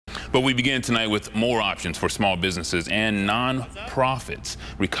But we begin tonight with more options for small businesses and non-profits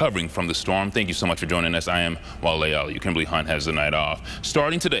recovering from the storm. Thank you so much for joining us. I am Wale Ali. Kimberly Hunt has the night off.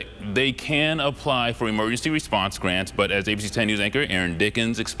 Starting today, they can apply for emergency response grants, but as ABC 10 News anchor Aaron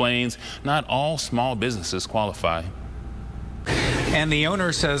Dickens explains, not all small businesses qualify. And the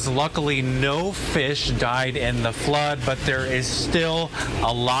owner says luckily no fish died in the flood, but there is still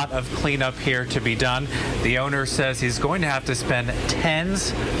a lot of cleanup here to be done. The owner says he's going to have to spend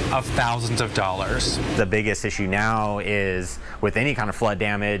tens of thousands of dollars. The biggest issue now is with any kind of flood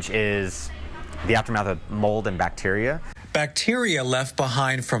damage is the aftermath of mold and bacteria. Bacteria left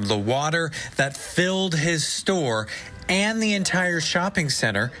behind from the water that filled his store and the entire shopping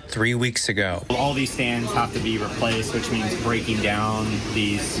center 3 weeks ago. All these stands have to be replaced, which means breaking down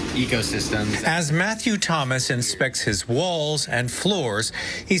these ecosystems. As Matthew Thomas inspects his walls and floors,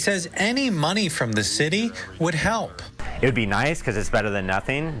 he says any money from the city would help. It would be nice because it's better than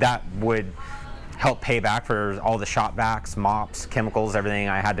nothing. That would help pay back for all the shop vacs, mops, chemicals, everything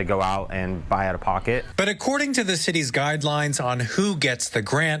I had to go out and buy out of pocket. But according to the city's guidelines on who gets the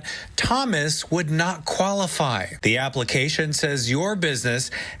grant, Thomas would not qualify. The application says your business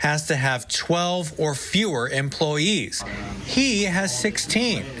has to have 12 or fewer employees. He has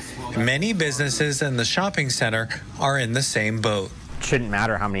 16. Many businesses in the shopping center are in the same boat. Shouldn't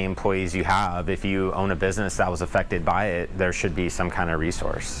matter how many employees you have. If you own a business that was affected by it, there should be some kind of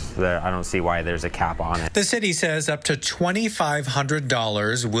resource. I don't see why there's a cap on it. The city says up to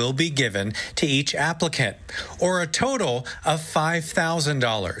 $2,500 will be given to each applicant, or a total of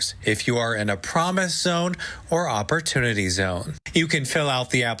 $5,000 if you are in a promise zone or opportunity zone. You can fill out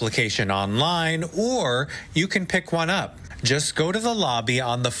the application online, or you can pick one up. Just go to the lobby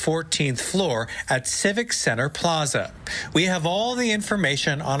on the 14th floor at Civic Center Plaza. We have all the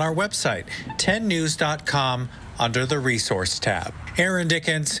information on our website, 10news.com, under the Resource tab. Aaron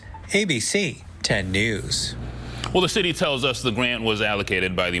Dickens, ABC 10 News. Well, the city tells us the grant was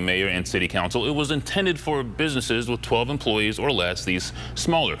allocated by the mayor and city council. It was intended for businesses with 12 employees or less. These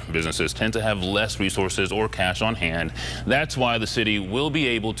smaller businesses tend to have less resources or cash on hand. That's why the city will be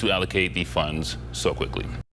able to allocate the funds so quickly.